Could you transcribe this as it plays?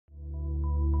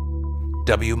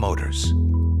W Motors,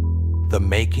 the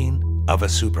making of a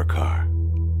supercar.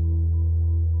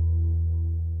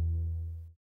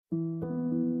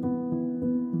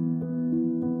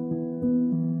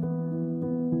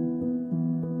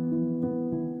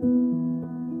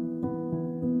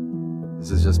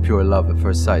 This is just pure love at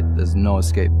first sight. There's no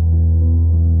escape.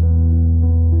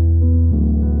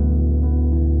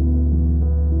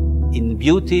 In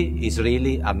beauty is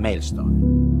really a milestone.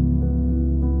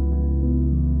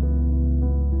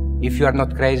 If you are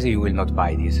not crazy, you will not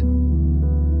buy this. We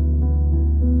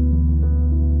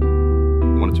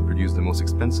wanted to produce the most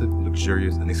expensive,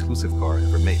 luxurious, and exclusive car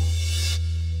ever made.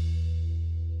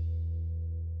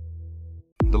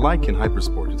 The Lykan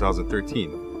HyperSport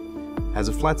 2013 has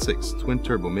a flat-six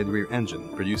twin-turbo mid-rear engine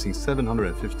producing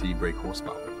 750 brake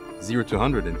horsepower, 0 to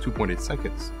 100 in 2.8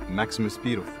 seconds, maximum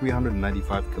speed of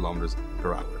 395 kilometers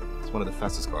per hour. It's one of the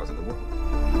fastest cars in the world.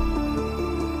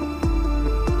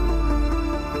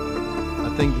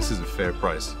 I think this is a fair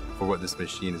price for what this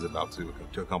machine is about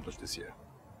to accomplish this year.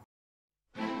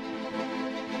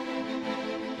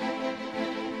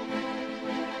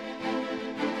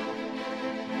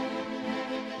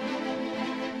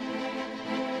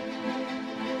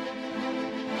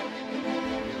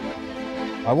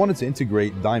 I wanted to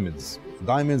integrate diamonds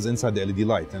inside the LED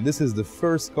light, and this is the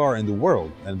first car in the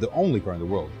world, and the only car in the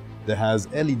world, that has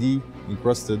LED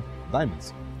encrusted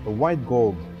diamonds. A white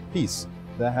gold piece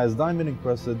that has diamond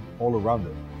encrusted all around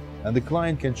it. And the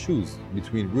client can choose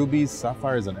between rubies,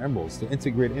 sapphires, and emeralds to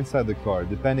integrate inside the car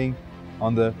depending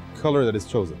on the color that is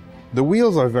chosen. The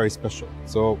wheels are very special.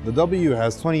 So the W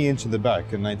has 20 inches in the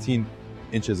back and 19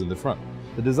 inches in the front.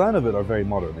 The design of it are very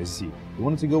modern, as you see. We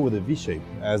wanted to go with a V shape,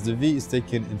 as the V is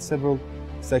taken in several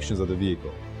sections of the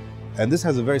vehicle. And this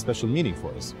has a very special meaning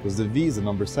for us, because the V is the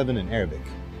number 7 in Arabic.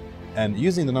 And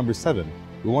using the number 7,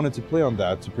 we wanted to play on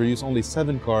that to produce only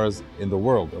 7 cars in the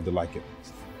world of the Lykan.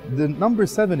 The number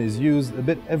 7 is used a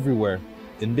bit everywhere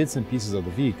in bits and pieces of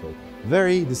the vehicle,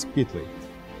 very discreetly.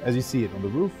 As you see it on the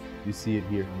roof, you see it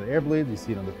here on the air blade, you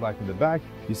see it on the plaque in the back,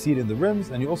 you see it in the rims,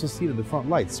 and you also see it in the front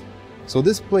lights. So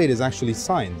this plate is actually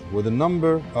signed with the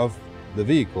number of the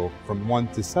vehicle from 1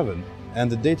 to 7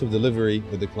 and the date of delivery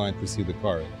that the client received the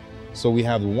car in. So we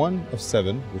have 1 of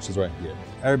 7, which is right here.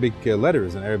 Arabic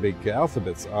letters and Arabic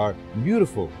alphabets are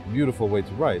beautiful, beautiful way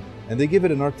to write, and they give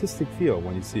it an artistic feel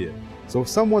when you see it. So if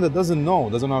someone that doesn't know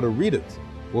how to read it,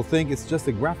 will think it's just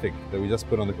a graphic that we just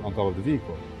put on top of the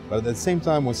vehicle. But at the same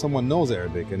time, when someone knows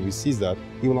Arabic and he sees that,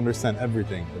 he will understand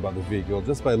everything about the vehicle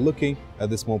just by looking at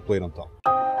this small plate on top.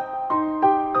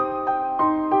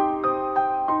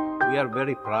 We are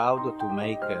very proud to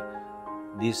make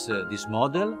this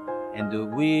model, and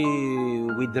we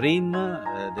dream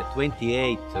the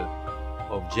 28th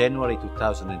of January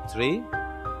 2003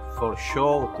 for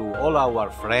show to all our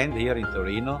friends here in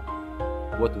Torino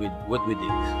what we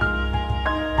did.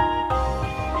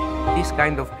 This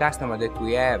kind of customer that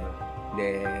we have,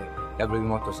 the W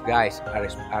Motors guys,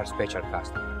 are special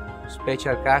customers.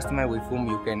 Special customer with whom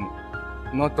you can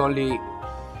not only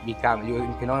become, you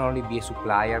can not only be a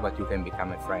supplier, but you can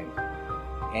become a friend.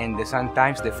 And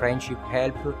sometimes the friendship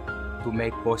helps to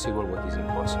make possible what is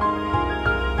impossible.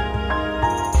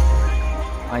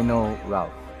 I know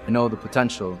Ralph. I know the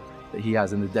potential that he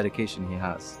has and the dedication he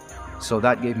has. So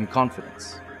that gave me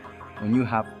confidence. When you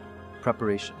have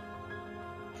preparation,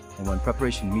 and when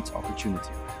preparation meets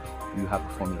opportunity, you have a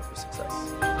formula for success.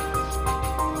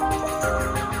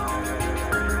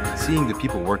 Seeing the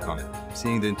people work on it,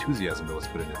 seeing the enthusiasm that was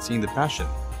put in it, seeing the passion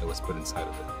that was put inside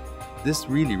of it. This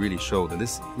really showed, and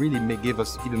this really gave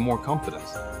us even more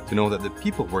confidence to know that the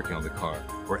people working on the car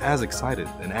were as excited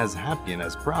and as happy and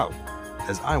as proud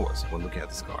as I was when looking at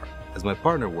this car, as my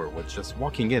partner were when just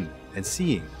walking in and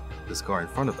seeing this car in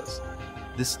front of us.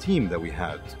 This team that we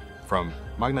had, from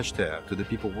Magna Steyr to the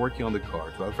people working on the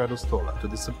car, to Alfredo Stola, to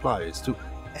the suppliers, to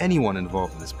anyone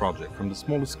involved in this project, from the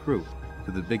smallest screw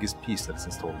to the biggest piece that's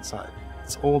installed inside.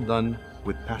 It's all done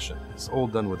with passion. It's all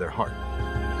done with their heart.